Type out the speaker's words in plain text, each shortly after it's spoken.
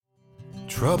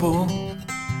Trouble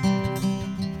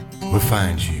will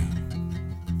find you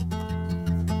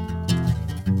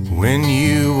when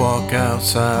you walk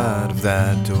outside of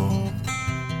that door.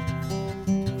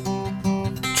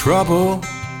 Trouble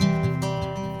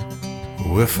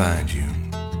will find you,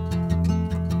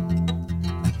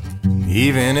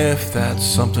 even if that's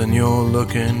something you're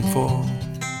looking for.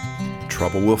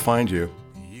 Trouble will find you.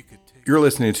 You're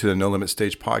listening to the No Limit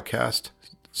Stage podcast,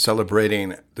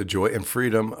 celebrating the joy and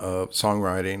freedom of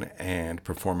songwriting and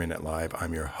performing it live.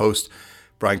 I'm your host,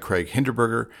 Brian Craig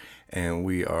Hinderberger, and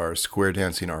we are square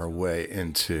dancing our way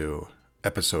into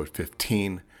episode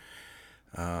 15.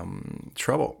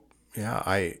 Trouble. Yeah,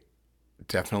 I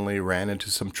definitely ran into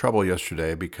some trouble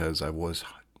yesterday because I was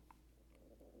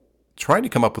trying to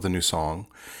come up with a new song,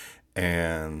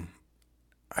 and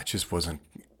I just wasn't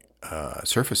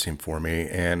surfacing for me.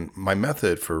 And my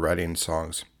method for writing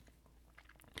songs,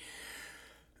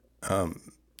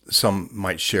 some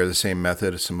might share the same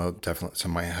method, some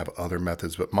might have other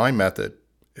methods, but my method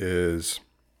is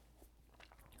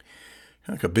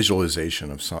like a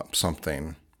visualization of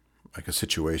something, like a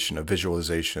situation, a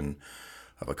visualization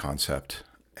of a concept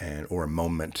or a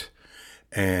moment.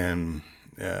 And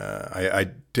I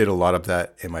did a lot of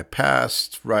that in my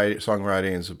past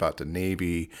songwritings about the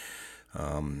Navy,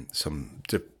 some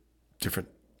different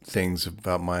things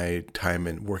about my time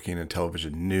in working in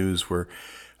television news, where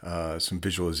some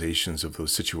visualizations of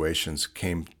those situations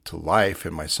came to life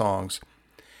in my songs.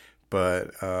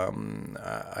 But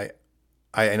I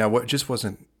just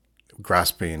wasn't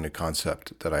grasping the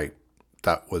concept that I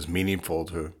thought was meaningful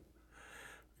to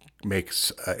make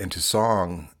into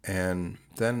song. And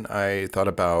then I thought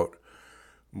about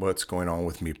what's going on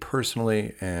with me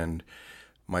personally, and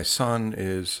my son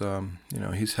is,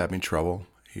 he's having trouble.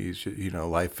 He's,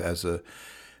 life as a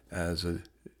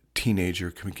teenager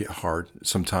can get hard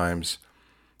sometimes.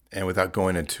 And without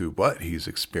going into what he's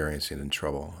experiencing in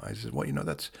trouble, I said, well,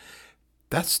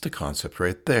 that's the concept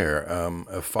right there.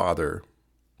 A father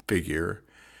figure,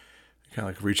 kind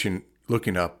of like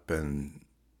looking up and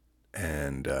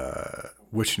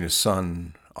wishing his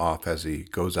son off as he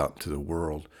goes out into the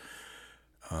world,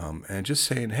 and just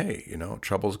saying, hey,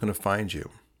 trouble's going to find you.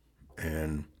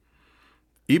 And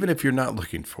even if you're not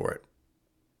looking for it,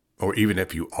 or even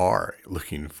if you are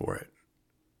looking for it,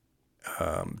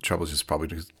 trouble's just probably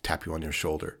going to tap you on your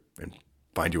shoulder and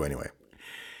find you anyway.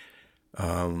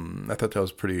 I thought that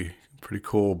was pretty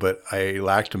cool, but I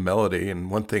lacked a melody. And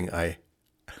one thing I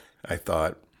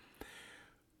thought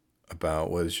about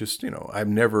was just, I've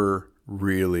never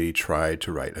really tried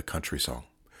to write a country song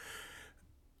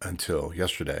until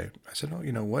yesterday. I said, oh,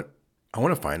 you know what? I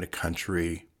want to find a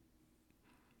country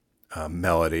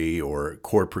melody or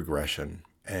chord progression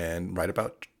and write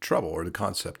about trouble, or the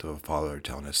concept of a father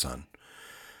telling his son.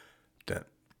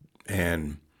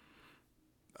 And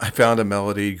I found a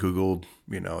melody, Googled,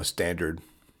 a standard,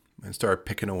 and started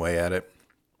picking away at it.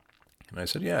 And I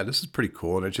said, yeah, this is pretty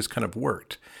cool. And it just kind of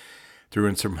worked. Threw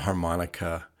in some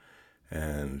harmonica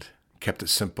and kept it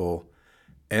simple.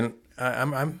 And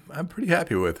I'm pretty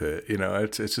happy with it.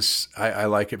 It's just, I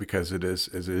like it because it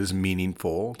is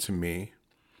meaningful to me.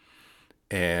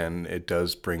 And it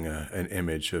does bring an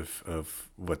image of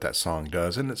what that song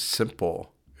does. And it's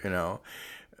simple,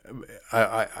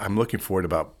 I'm looking forward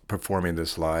about performing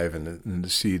this live and to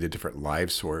see the different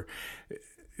lives, or,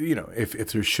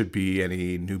 if there should be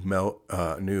any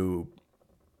new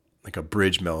like a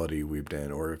bridge melody weaved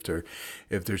in, or if there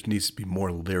needs to be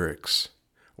more lyrics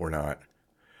or not.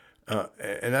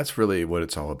 And that's really what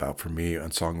it's all about for me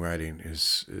on songwriting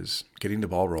is getting the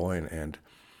ball rolling. And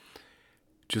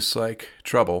just like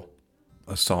trouble,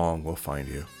 a song will find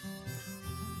you.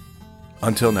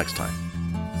 Until next time.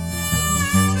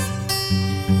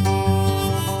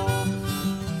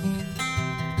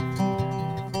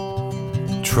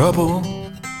 Trouble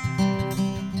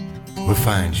will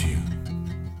find you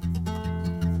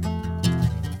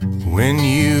when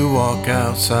you walk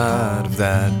outside of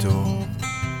that door.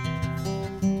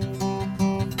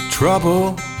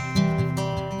 Trouble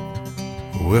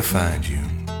will find you,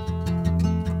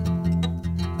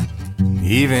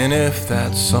 even if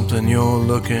that's something you're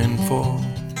looking for.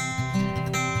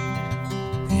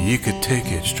 You could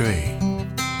take it straight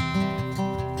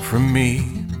from me.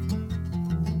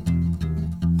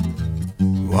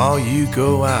 While you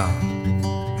go out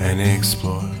and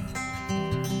explore,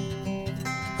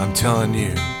 I'm telling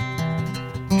you,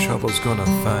 trouble's gonna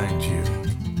find you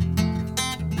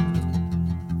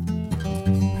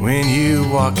when you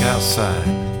walk outside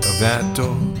of that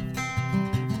door.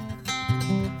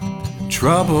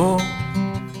 Trouble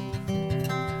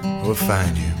will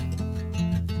find you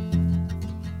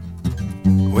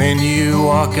when you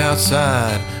walk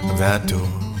outside of that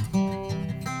door.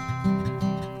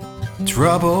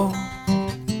 Trouble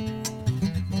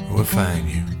will find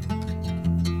you,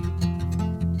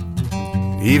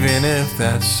 even if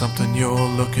that's something you're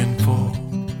looking for.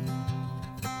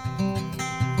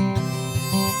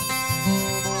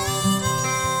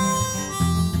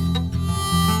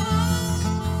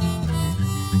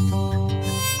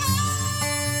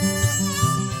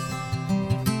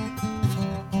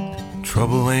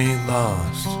 Trouble ain't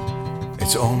lost,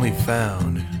 it's only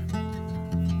found.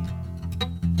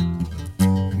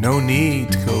 No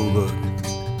need to go look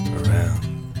around.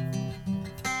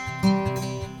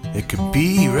 It could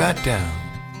be right down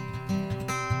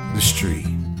the street,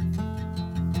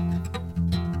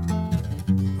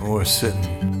 or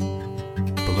sitting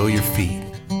below your feet.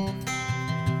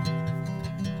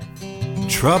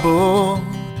 Trouble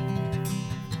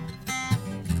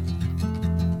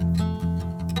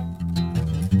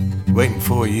waiting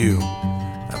for you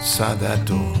outside that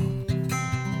door.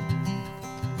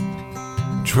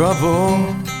 Trouble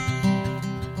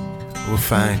will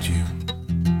find you,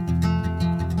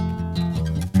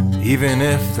 even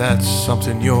if that's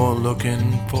something you're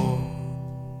looking for.